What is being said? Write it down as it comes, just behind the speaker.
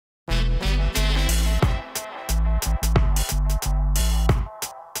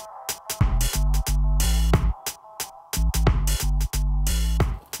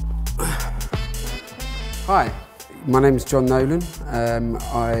Hi, my name's John Nolan.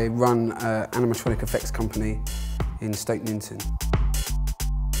 I run an animatronic effects company in Stoke Newington.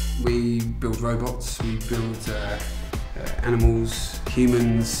 We build robots, we build animals,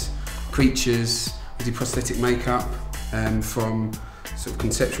 humans, creatures. We do prosthetic makeup from sort of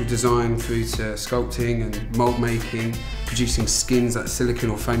conceptual design through to sculpting and mould making, producing skins like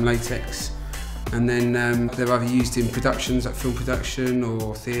silicone or foam latex. And then they're either used in productions like film production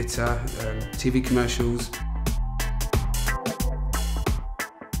or theatre, TV commercials.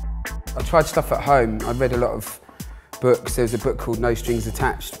 I tried stuff at home. I read a lot of books. There was a book called No Strings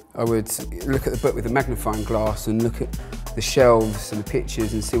Attached. I would look at the book with a magnifying glass and look at the shelves and the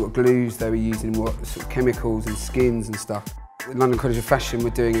pictures and see what glues they were using, what sort of chemicals and skins and stuff. At London College of Fashion,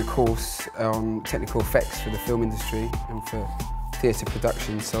 we're doing a course on technical effects for the film industry and for theatre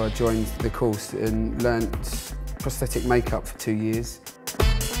production, so I joined the course and learnt prosthetic makeup for 2 years.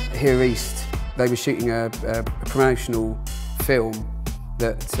 Here East, they were shooting a promotional film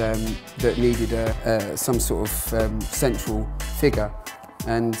that needed some sort of central figure,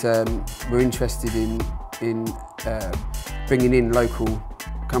 and we're interested in bringing in local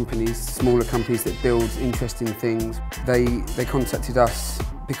companies, smaller companies that build interesting things. They contacted us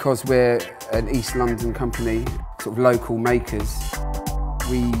because we're an East London company, sort of local makers.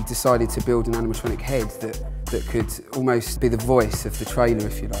 We decided to build an animatronic head that could almost be the voice of the trailer,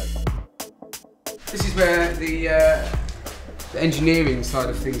 if you like. This is where the engineering side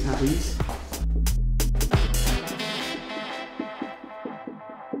of things happens.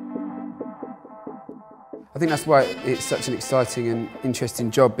 I think that's why it's such an exciting and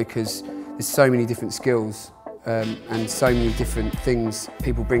interesting job, because there's so many different skills and so many different things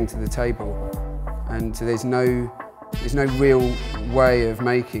people bring to the table, and there's no real way of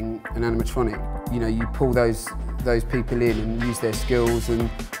making an animatronic. You know, you pull those people in and use their skills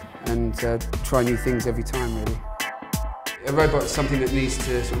and try new things every time, really. A robot is something that needs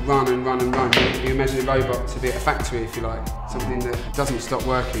to sort of run and run and run. You imagine a robot to be a factory, if you like, something that doesn't stop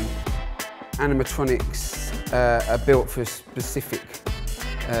working. Animatronics are built for a specific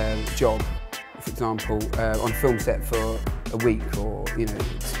job. For example, on a film set for a week or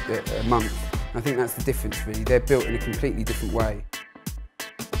a month. I think that's the difference, really. They're built in a completely different way.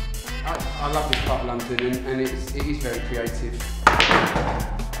 I love this part of London, and it is very creative.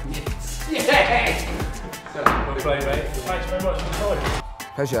 Yes! Yes! Well played, mate. Thanks very much for the time.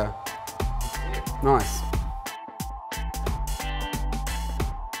 Pleasure. Nice.